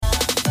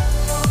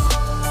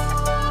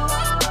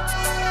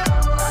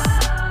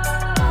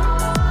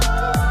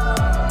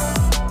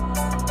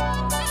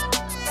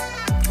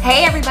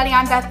everybody.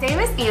 I'm Beth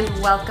Davis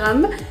and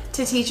welcome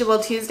to Teachable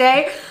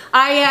Tuesday.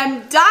 I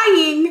am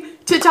dying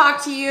to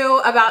talk to you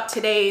about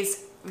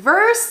today's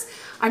verse.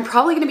 I'm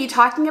probably going to be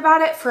talking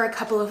about it for a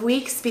couple of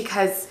weeks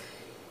because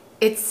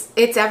it's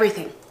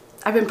everything.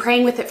 I've been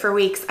praying with it for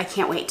weeks. I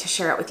can't wait to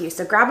share it with you.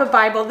 So grab a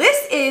Bible.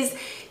 This is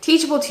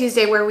Teachable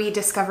Tuesday, where we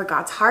discover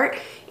God's heart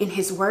in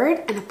His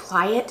Word and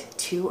apply it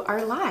to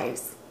our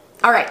lives.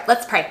 All right,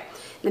 let's pray.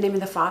 In the name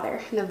of the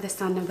Father, and of the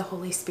Son, and of the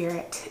Holy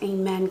Spirit.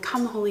 Amen.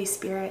 Come, Holy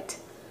Spirit.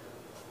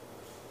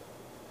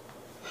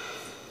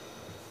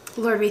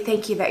 Lord, we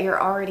thank you that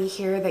you're already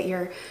here, that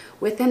you're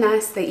within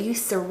us, that you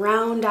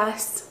surround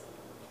us.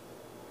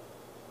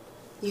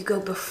 You go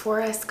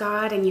before us,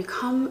 God, and you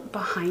come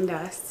behind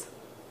us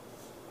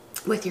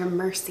with your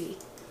mercy,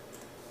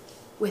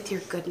 with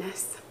your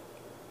goodness.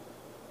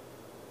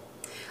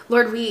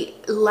 Lord, we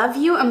love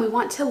you and we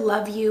want to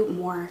love you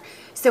more.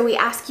 So we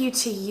ask you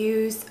to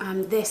use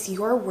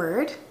your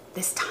word,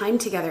 this time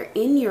together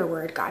in your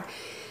word, God,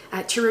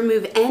 to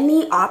remove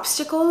any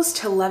obstacles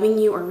to loving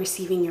you or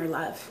receiving your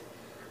love.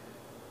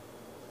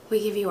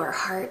 We give you our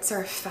hearts,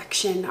 our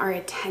affection, our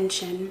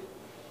attention.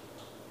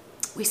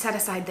 We set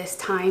aside this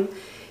time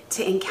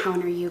to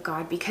encounter you,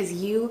 God, because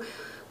you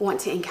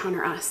want to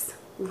encounter us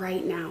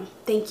right now.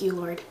 Thank you,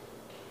 Lord.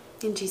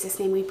 In Jesus'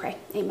 name we pray.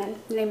 Amen.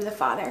 In the name of the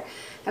Father,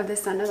 of the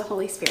Son, of the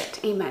Holy Spirit.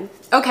 Amen.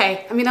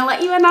 Okay, I'm going to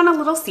let you in on a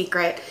little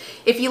secret.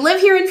 If you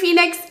live here in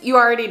Phoenix, you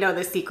already know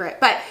the secret.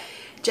 But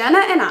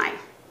Jenna and I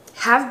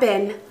have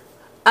been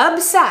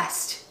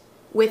obsessed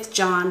with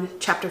John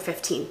chapter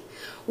 15.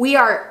 We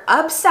are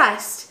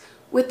obsessed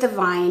with the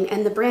vine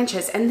and the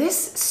branches. And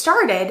this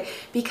started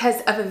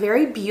because of a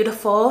very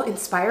beautiful,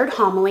 inspired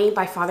homily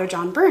by Father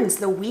John Burns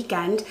the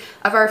weekend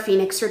of our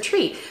Phoenix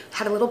retreat.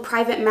 Had a little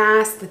private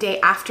mass the day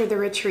after the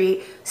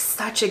retreat,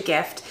 such a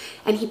gift.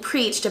 And he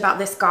preached about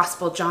this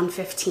gospel, John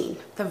 15,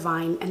 the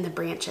vine and the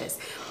branches.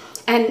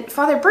 And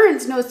Father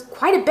Burns knows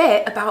quite a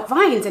bit about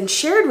vines and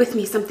shared with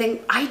me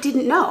something I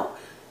didn't know.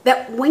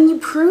 That when you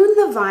prune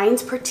the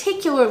vines,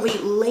 particularly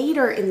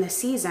later in the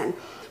season,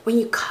 when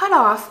you cut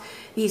off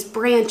these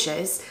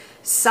branches,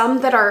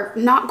 some that are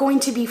not going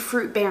to be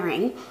fruit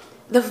bearing,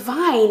 the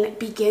vine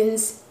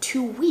begins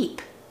to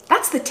weep.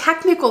 That's the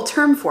technical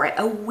term for it,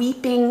 a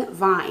weeping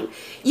vine.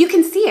 You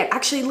can see it,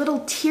 actually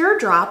little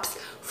teardrops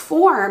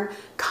form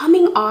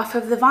coming off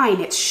of the vine.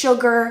 It's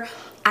sugar,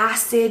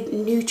 acid,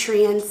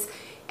 nutrients.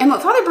 And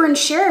what Father Burns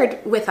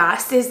shared with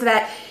us is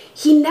that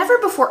he never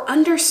before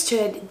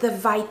understood the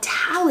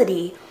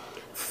vitality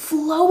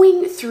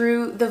flowing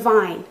through the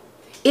vine.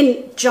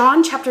 In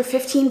John chapter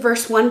 15,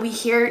 verse 1, we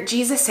hear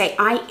Jesus say,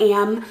 I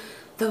am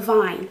the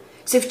vine.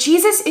 So if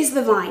Jesus is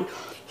the vine,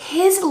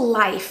 his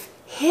life,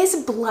 his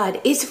blood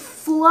is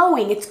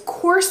flowing, it's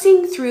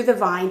coursing through the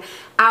vine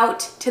out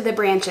to the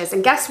branches.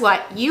 And guess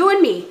what? You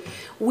and me,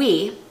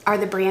 we are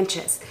the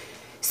branches.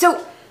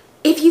 So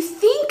if you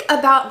think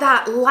about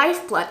that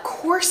lifeblood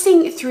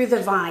coursing through the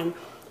vine,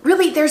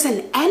 really there's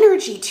an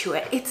energy to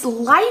it. It's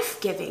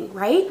life-giving,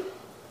 right?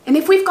 And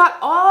if we've got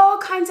all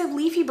kinds of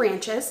leafy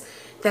branches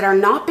that are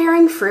not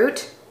bearing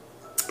fruit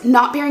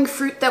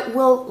that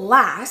will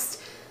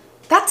last,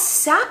 that's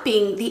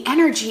sapping the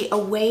energy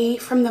away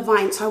from the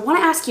vine. So I want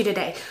to ask you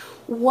today,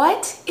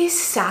 what is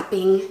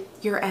sapping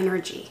your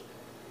energy?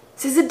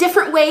 This is a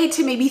different way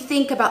to maybe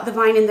think about the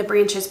vine and the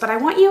branches, but I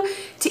want you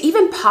to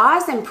even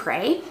pause and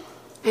pray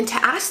and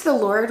to ask the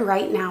Lord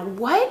right now,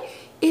 what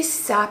is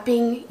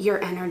sapping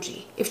your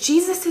energy? If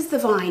Jesus is the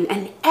vine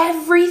and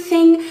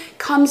everything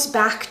comes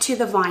back to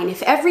the vine,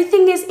 if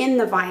everything is in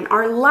the vine,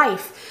 our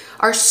life,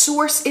 our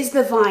source is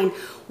the vine,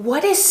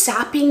 what is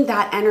sapping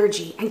that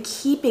energy and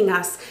keeping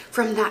us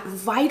from that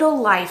vital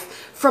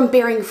life, from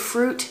bearing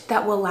fruit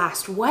that will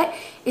last? What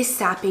is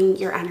sapping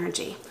your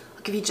energy?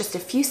 I'll give you just a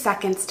few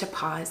seconds to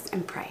pause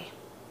and pray.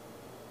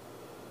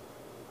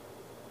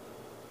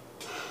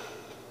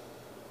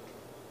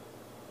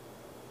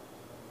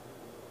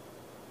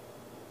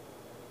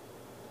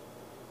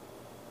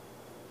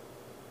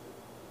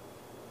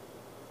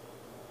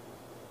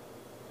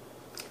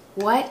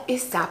 What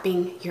is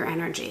sapping your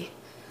energy?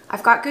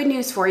 I've got good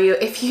news for you.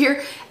 If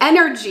your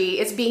energy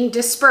is being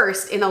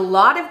dispersed in a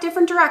lot of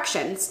different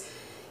directions,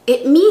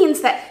 it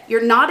means that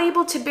you're not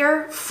able to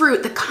bear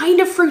fruit, the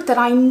kind of fruit that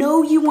I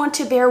know you want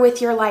to bear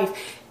with your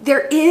life.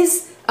 There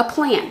is a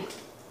plan.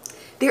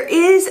 There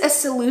is a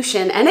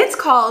solution, and it's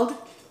called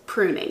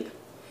pruning.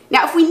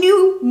 Now, if we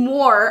knew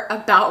more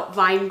about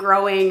vine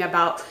growing,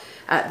 about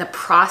the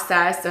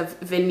process of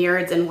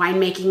vineyards and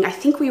winemaking, I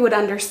think we would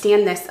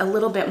understand this a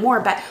little bit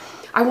more, but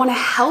I want to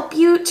help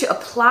you to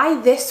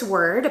apply this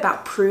word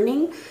about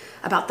pruning,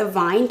 about the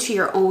vine, to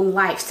your own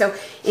life. So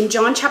in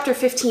John chapter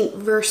 15,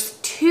 verse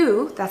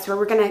 2, that's where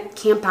we're going to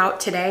camp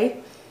out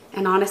today,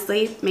 and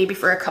honestly, maybe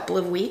for a couple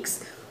of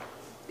weeks.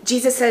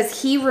 Jesus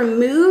says, He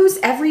removes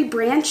every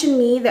branch in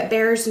me that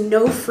bears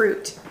no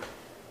fruit.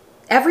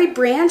 Every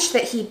branch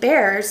that He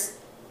bears,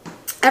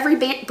 every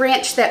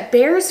branch that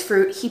bears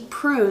fruit, He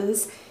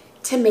prunes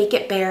to make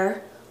it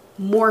bear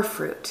more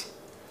fruit.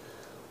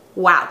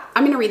 Wow.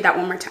 I'm going to read that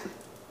one more time.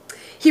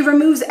 He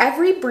removes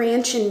every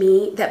branch in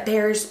me that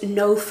bears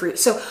no fruit.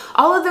 So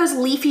all of those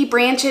leafy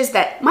branches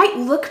that might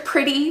look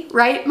pretty,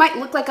 right? Might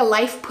look like a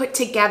life put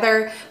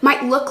together,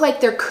 might look like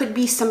there could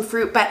be some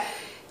fruit, but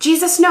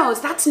Jesus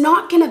knows that's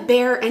not going to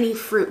bear any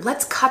fruit.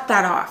 Let's cut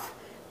that off.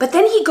 But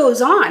then he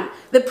goes on.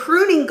 The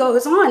pruning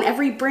goes on.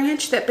 Every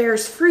branch that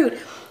bears fruit,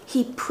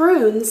 he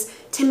prunes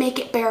to make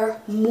it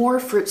bear more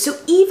fruit. So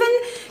even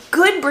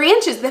good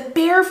branches that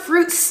bear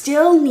fruit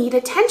still need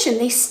attention.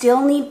 They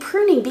still need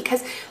pruning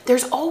because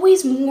there's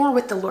always more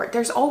with the Lord.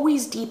 There's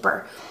always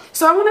deeper.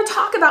 So I want to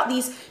talk about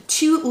these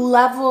two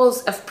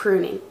levels of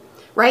pruning,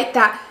 right?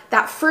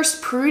 That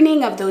first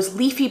pruning of those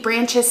leafy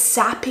branches,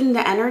 sapping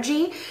the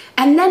energy,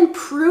 and then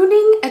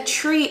pruning a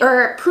tree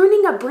or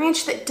pruning a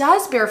branch that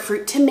does bear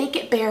fruit to make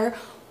it bear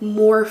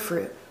more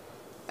fruit.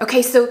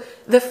 Okay, so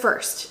the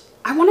first,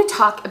 I want to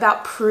talk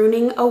about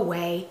pruning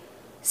away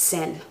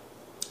sin.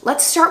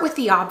 Let's start with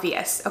the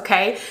obvious,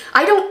 okay?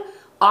 I don't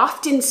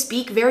often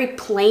speak very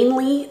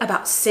plainly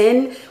about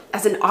sin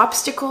as an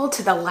obstacle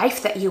to the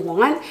life that you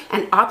want,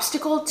 an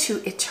obstacle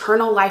to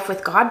eternal life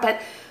with God,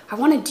 but I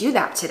want to do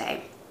that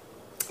today.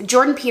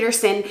 Jordan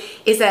Peterson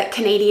is a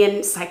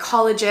Canadian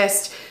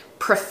psychologist,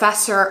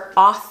 professor,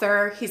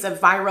 author. He's a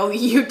viral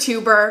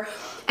YouTuber,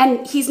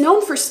 and he's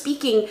known for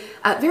speaking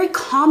very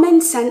common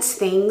sense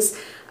things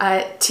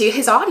to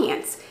his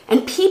audience,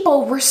 and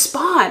people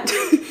respond.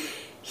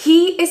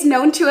 He is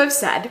known to have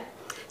said,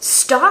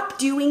 "Stop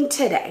doing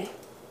today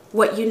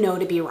what you know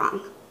to be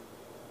wrong."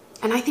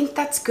 And I think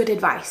that's good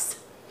advice.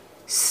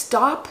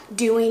 Stop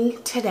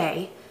doing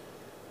today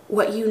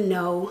what you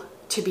know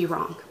to be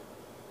wrong.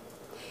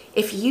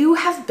 If you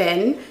have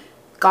been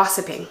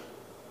gossiping,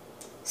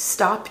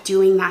 stop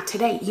doing that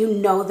today. You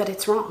know that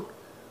it's wrong.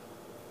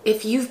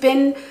 If you've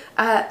been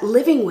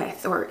living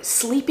with or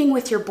sleeping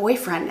with your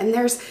boyfriend and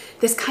there's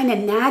this kind of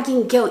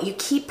nagging guilt, you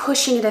keep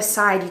pushing it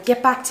aside, you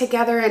get back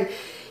together and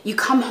you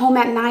come home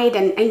at night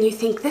and you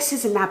think, this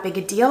isn't that big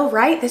a deal,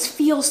 right? This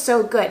feels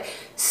so good.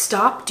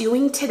 Stop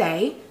doing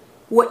today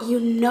what you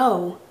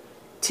know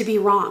to be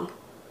wrong.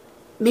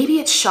 Maybe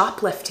it's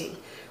shoplifting,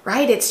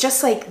 right? It's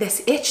just like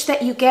this itch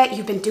that you get.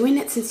 You've been doing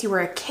it since you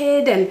were a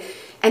kid and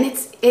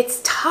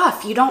it's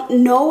tough. You don't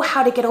know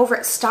how to get over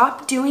it.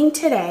 Stop doing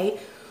today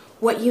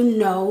what you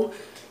know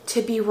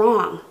to be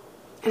wrong.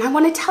 And I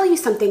want to tell you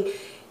something.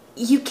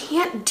 You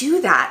can't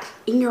do that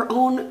in your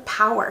own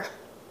power.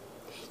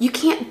 You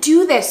can't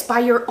do this by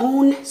your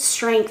own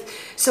strength.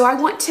 So I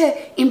want to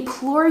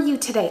implore you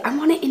today. I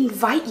want to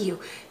invite you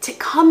to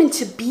come and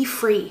to be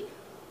free.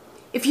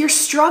 If you're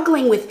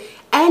struggling with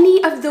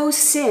any of those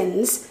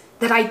sins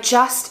that I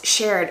just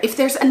shared, if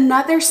there's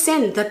another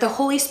sin that the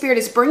Holy Spirit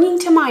is bringing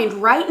to mind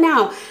right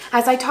now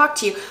as I talk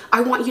to you,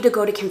 I want you to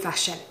go to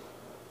confession.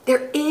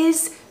 There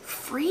is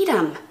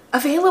freedom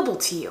available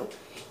to you.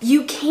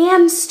 You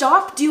can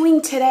stop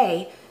doing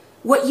today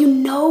what you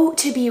know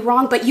to be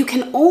wrong, but you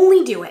can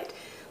only do it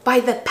by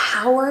the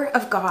power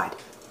of God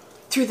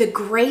through the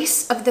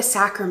grace of the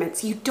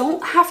sacraments. You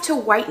don't have to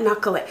white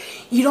knuckle it.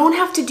 You don't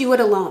have to do it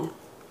alone.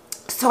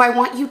 So I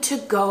want you to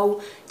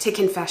go to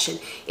confession.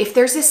 If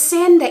there's a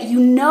sin that you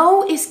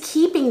know is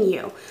keeping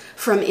you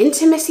from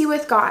intimacy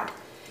with God,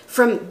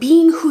 from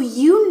being who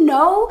you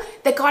know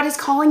that God is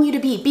calling you to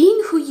be,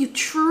 being who you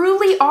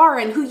truly are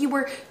and who you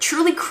were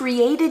truly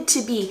created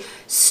to be,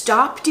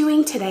 stop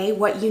doing today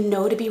what you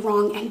know to be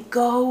wrong and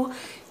go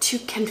to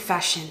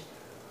confession.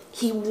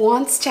 He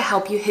wants to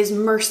help you. His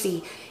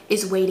mercy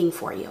is waiting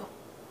for you.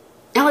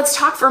 Now let's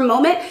talk for a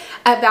moment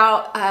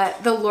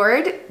about the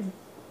Lord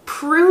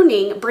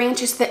pruning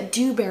branches that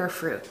do bear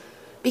fruit,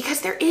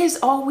 because there is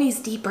always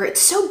deeper. It's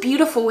so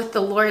beautiful with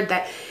the Lord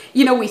that,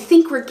 you know, we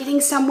think we're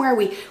getting somewhere.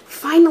 We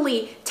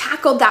finally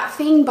tackled that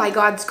thing by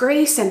God's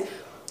grace. And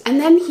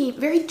then he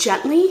very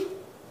gently,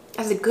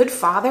 as a good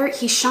father,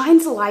 he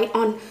shines a light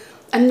on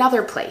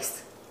another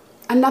place,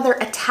 another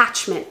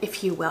attachment,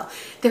 if you will.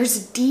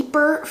 There's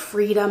deeper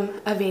freedom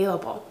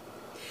available.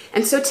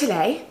 And so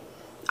today,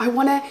 I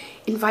want to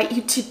invite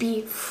you to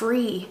be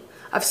free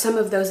of some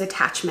of those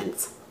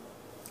attachments.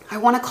 I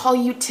want to call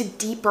you to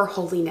deeper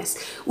holiness.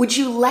 Would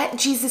you let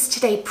Jesus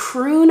today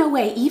prune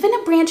away even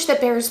a branch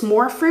that bears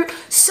more fruit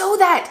so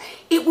that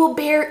it will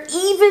bear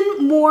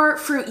even more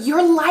fruit?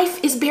 Your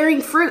life is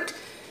bearing fruit,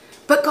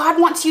 but God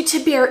wants you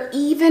to bear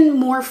even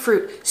more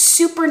fruit,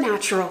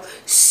 supernatural,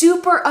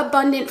 super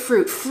abundant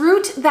fruit,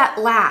 fruit that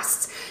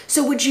lasts.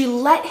 So would you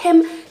let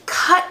him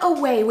cut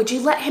away? Would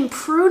you let him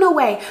prune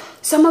away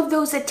some of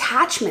those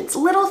attachments,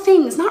 little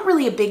things, not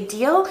really a big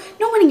deal.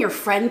 No one in your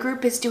friend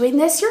group is doing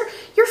this.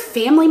 Your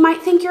family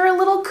might think you're a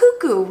little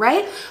cuckoo,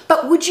 right?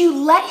 But would you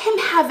let him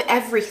have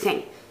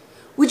everything?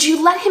 Would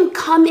you let him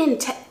come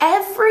into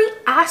every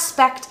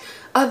aspect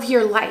of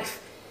your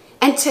life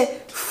and to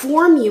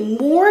form you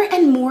more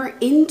and more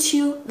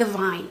into the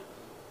vine?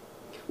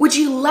 Would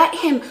you let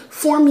him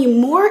form you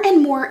more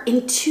and more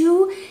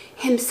into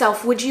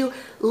himself? Would you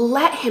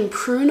let him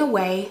prune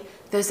away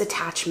those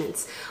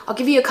attachments? I'll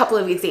give you a couple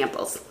of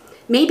examples.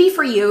 Maybe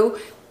for you,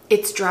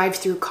 it's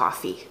drive-through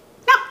coffee.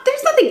 Now,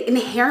 there's nothing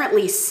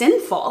inherently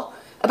sinful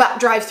about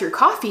drive-through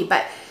coffee,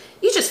 but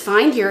you just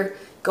find you're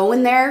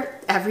going there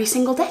every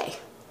single day.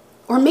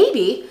 Or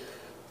maybe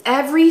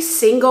every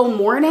single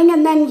morning,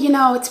 and then,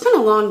 it's been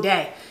a long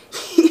day.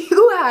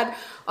 You had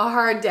a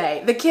hard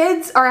day. The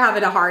kids are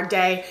having a hard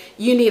day.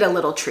 You need a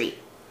little treat.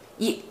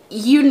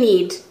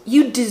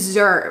 You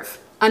deserve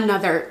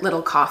another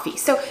little coffee.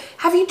 So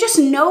have you just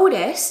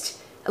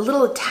noticed a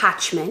little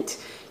attachment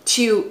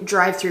to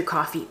drive-through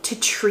coffee, to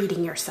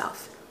treating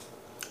yourself?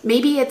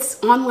 Maybe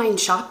it's online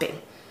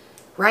shopping,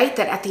 right?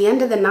 That at the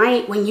end of the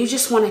night, when you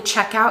just want to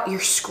check out, you're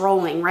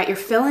scrolling, right? You're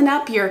filling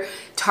up your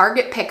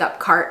Target pickup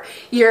cart.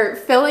 You're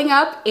filling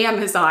up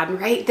Amazon,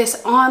 right?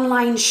 This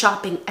online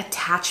shopping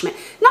attachment.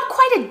 Not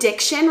quite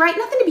addiction, right?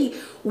 Nothing to be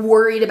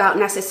worried about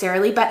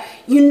necessarily, but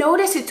you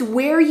notice it's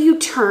where you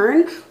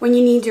turn when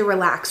you need to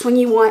relax, when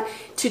you want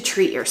to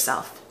treat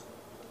yourself.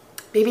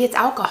 Maybe it's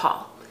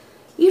alcohol.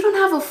 You don't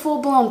have a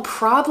full-blown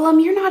problem.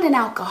 You're not an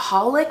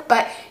alcoholic,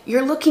 but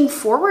you're looking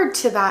forward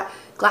to that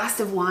glass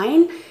of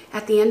wine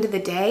at the end of the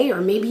day, or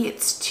maybe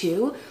it's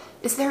two.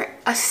 Is there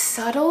a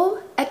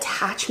subtle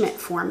attachment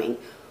forming?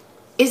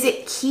 Is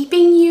it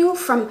keeping you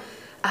from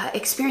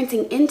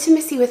experiencing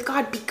intimacy with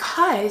God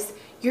because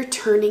you're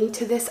turning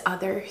to this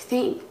other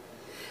thing?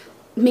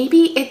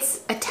 Maybe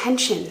it's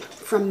attention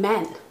from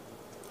men,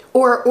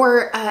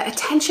 or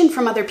attention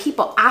from other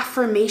people,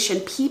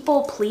 affirmation,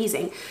 people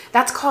pleasing.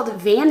 That's called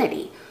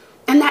vanity.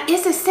 And that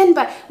is a sin,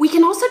 but we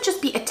can also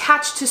just be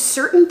attached to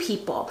certain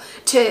people,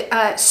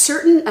 to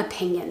certain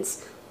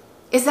opinions.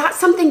 Is that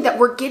something that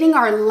we're getting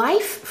our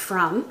life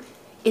from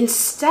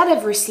instead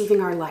of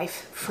receiving our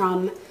life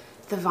from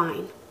the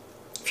vine?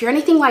 If you're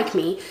anything like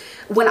me,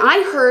 when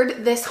I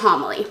heard this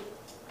homily,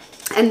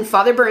 and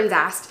Father Burns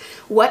asked,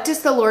 what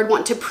does the Lord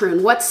want to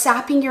prune? What's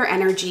sapping your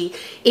energy?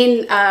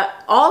 In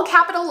all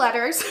capital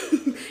letters,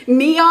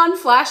 neon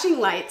flashing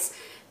lights,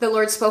 the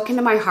Lord spoke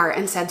into my heart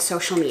and said,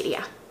 social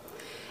media.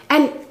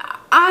 And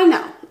I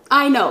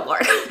know,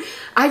 Lord.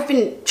 I've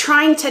been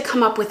trying to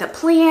come up with a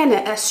plan,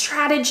 a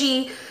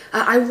strategy.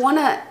 I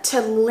want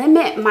to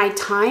limit my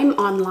time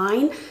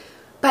online.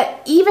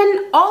 But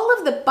even all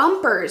of the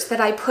bumpers that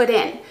I put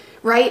in,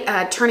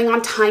 right? Turning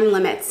on time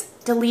limits,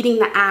 deleting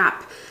the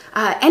app,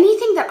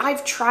 anything that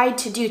I've tried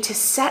to do to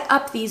set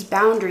up these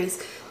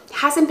boundaries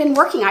hasn't been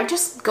working. I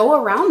just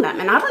go around them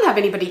and I don't have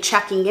anybody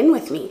checking in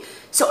with me.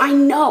 So I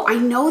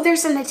know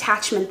there's an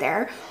attachment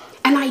there,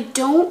 and I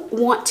don't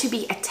want to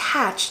be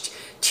attached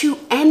to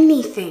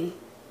anything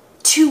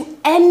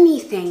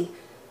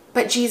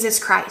but Jesus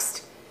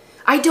Christ.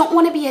 I don't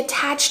want to be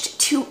attached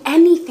to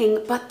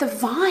anything but the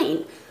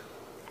vine.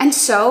 And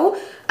so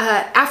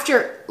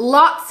after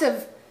lots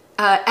of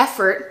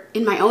effort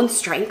in my own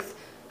strength,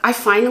 I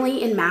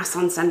finally, in Mass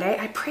on Sunday,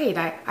 I prayed.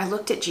 I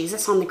looked at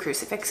Jesus on the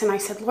crucifix and I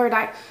said, Lord,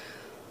 I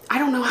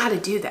don't know how to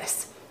do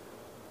this.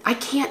 I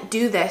can't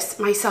do this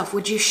myself.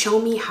 Would you show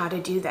me how to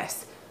do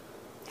this?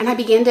 And I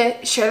began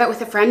to share that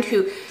with a friend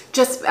who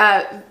just,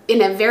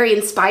 in a very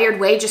inspired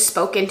way, just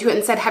spoke into it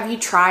and said, have you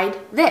tried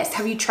this?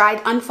 Have you tried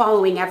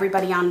unfollowing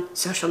everybody on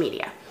social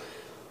media?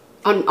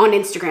 On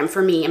Instagram,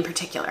 for me in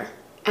particular.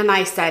 And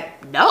I said,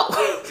 no.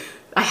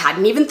 I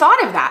hadn't even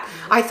thought of that.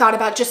 I thought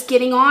about just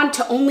getting on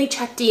to only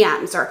check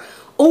DMs, or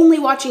only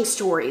watching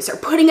stories, or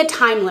putting a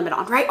time limit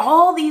on, right?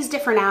 All these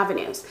different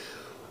avenues.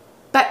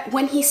 But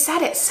when he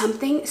said it,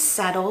 something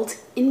settled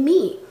in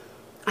me.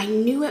 I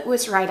knew it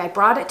was right. I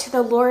brought it to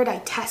the Lord. I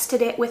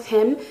tested it with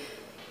him,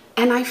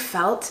 and I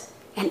felt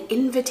an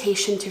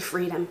invitation to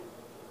freedom.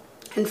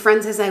 And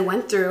friends, as I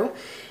went through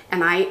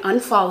and I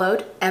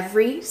unfollowed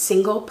every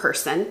single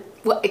person,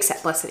 well,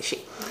 except Blessed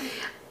She.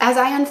 As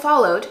I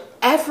unfollowed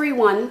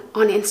everyone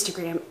on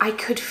Instagram, I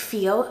could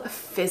feel a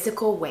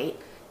physical weight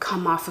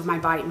come off of my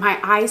body. My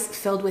eyes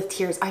filled with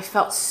tears. I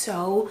felt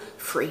so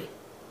free.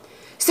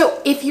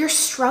 So if you're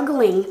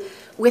struggling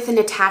with an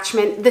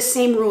attachment, the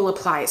same rule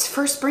applies.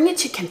 First, bring it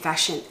to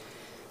confession.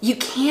 You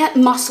can't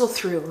muscle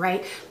through,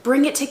 right?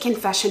 Bring it to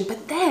confession.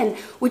 But then,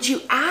 would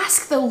you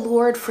ask the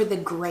Lord for the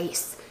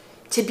grace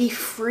to be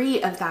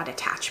free of that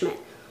attachment?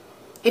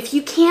 If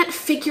you can't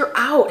figure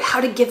out how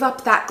to give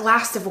up that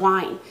glass of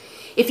wine,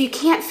 if you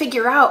can't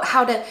figure out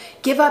how to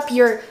give up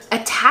your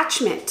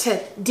attachment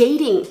to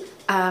dating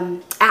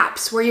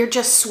apps where you're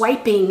just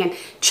swiping and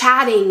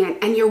chatting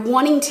and you're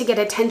wanting to get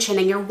attention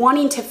and you're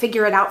wanting to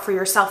figure it out for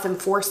yourself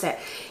and force it.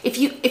 If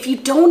you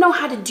don't know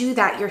how to do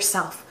that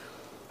yourself,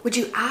 would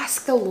you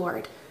ask the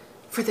Lord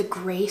for the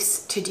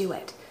grace to do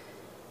it?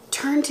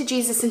 Turn to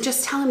Jesus and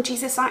just tell him,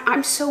 Jesus,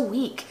 I'm so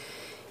weak.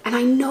 And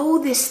I know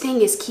this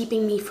thing is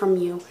keeping me from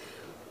you.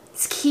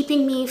 It's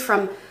keeping me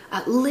from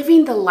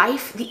living the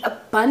life, the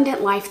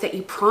abundant life that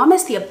you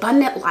promised, the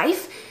abundant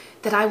life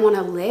that I want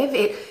to live.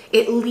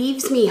 It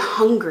leaves me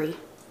hungry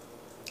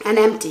and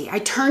empty. I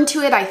turn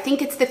to it. I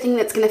think it's the thing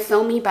that's going to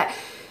fill me, but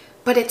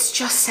it's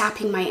just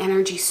sapping my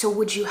energy. So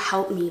would you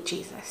help me,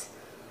 Jesus?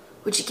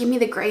 Would you give me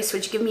the grace?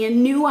 Would you give me a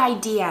new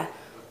idea?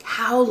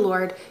 How,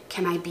 Lord,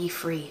 can I be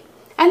free?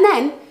 And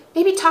then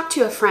maybe talk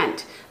to a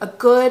friend, a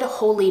good,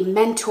 holy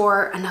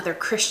mentor, another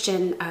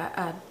Christian,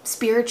 a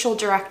spiritual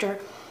director.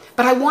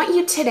 But I want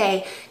you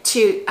today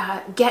to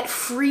get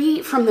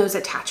free from those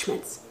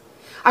attachments.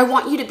 I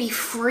want you to be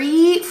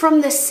free from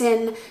the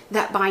sin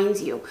that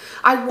binds you.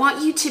 I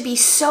want you to be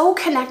so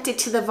connected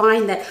to the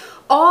vine that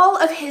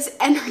all of his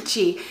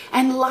energy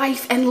and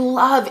life and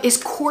love is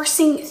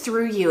coursing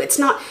through you. It's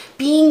not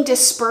being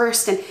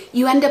dispersed and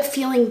you end up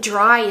feeling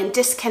dry and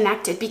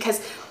disconnected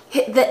because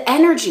the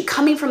energy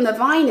coming from the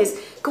vine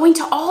is going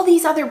to all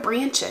these other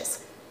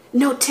branches.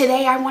 No,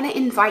 today I want to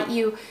invite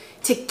you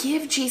to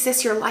give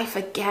Jesus your life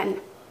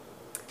again.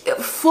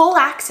 Full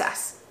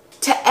access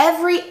to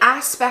every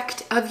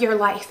aspect of your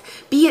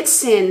life, be it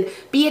sin,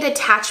 be it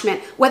attachment,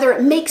 whether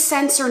it makes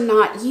sense or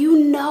not,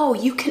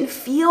 you can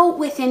feel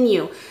within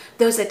you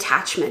those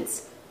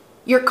attachments.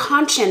 Your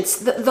conscience,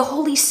 the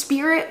Holy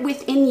Spirit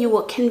within you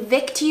will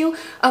convict you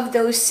of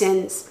those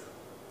sins.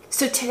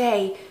 So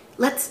today,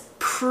 let's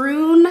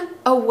prune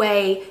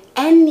away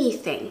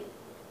anything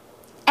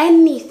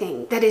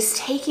that is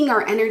taking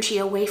our energy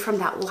away from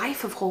that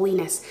life of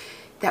holiness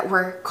that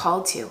we're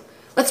called to.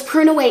 Let's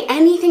prune away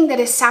anything that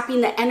is sapping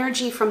the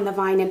energy from the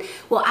vine, and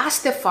we'll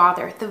ask the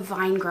Father, the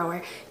vine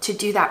grower, to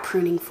do that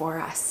pruning for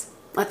us.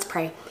 Let's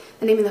pray. In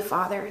the name of the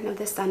Father, and of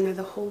the Son, and of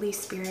the Holy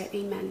Spirit.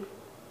 Amen.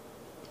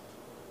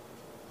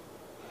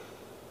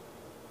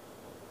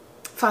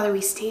 Father,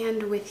 we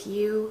stand with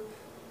you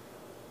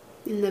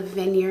in the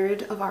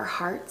vineyard of our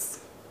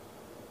hearts.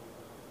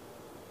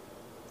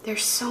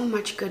 There's so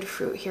much good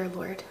fruit here,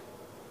 Lord.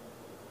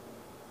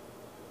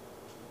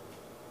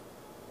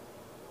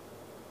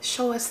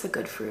 Show us the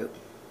good fruit.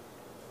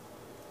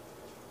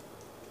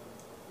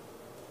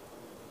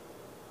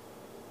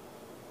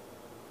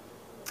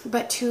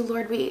 But too,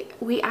 Lord,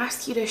 we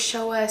ask you to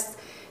show us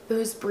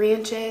those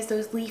branches,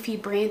 those leafy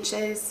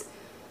branches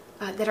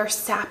that are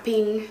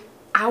sapping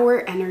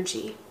our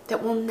energy,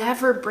 that will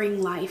never bring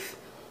life,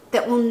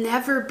 that will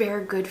never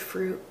bear good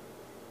fruit.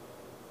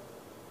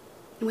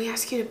 And we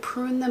ask you to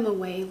prune them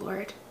away,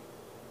 Lord.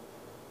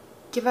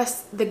 Give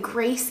us the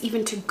grace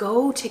even to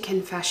go to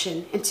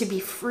confession and to be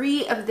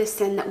free of the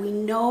sin that we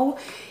know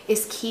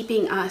is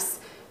keeping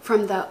us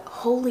from the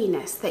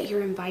holiness that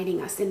you're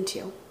inviting us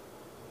into.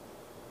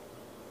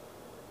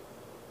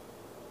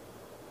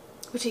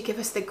 Would you give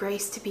us the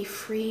grace to be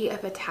free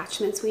of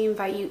attachments? We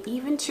invite you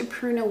even to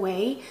prune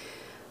away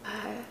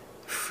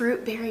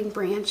fruit-bearing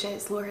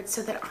branches, Lord,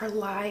 so that our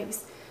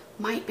lives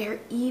might bear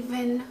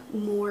even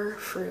more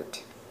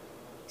fruit.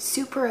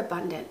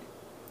 Superabundant,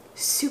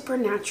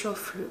 supernatural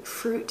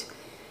fruit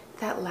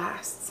that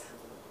lasts.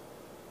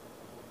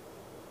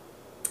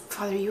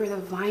 Father, you are the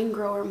vine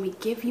grower, and we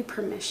give you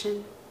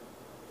permission.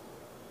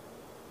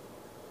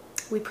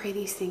 We pray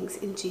these things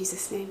in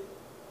Jesus' name.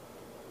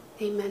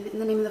 Amen. In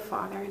the name of the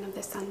Father, and of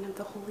the Son, and of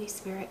the Holy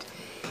Spirit.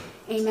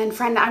 Amen.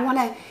 Friend, I want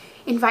to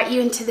invite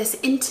you into this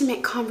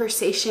intimate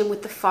conversation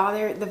with the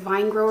Father, the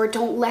vine grower.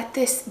 Don't let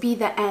this be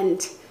the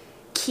end.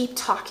 Keep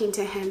talking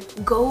to him.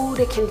 Go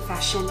to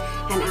confession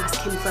and ask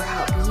him for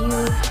help.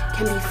 You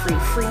can be free.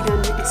 Freedom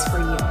is for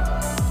you.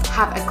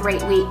 Have a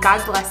great week.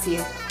 God bless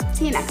you.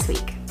 See you next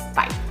week.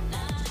 Bye.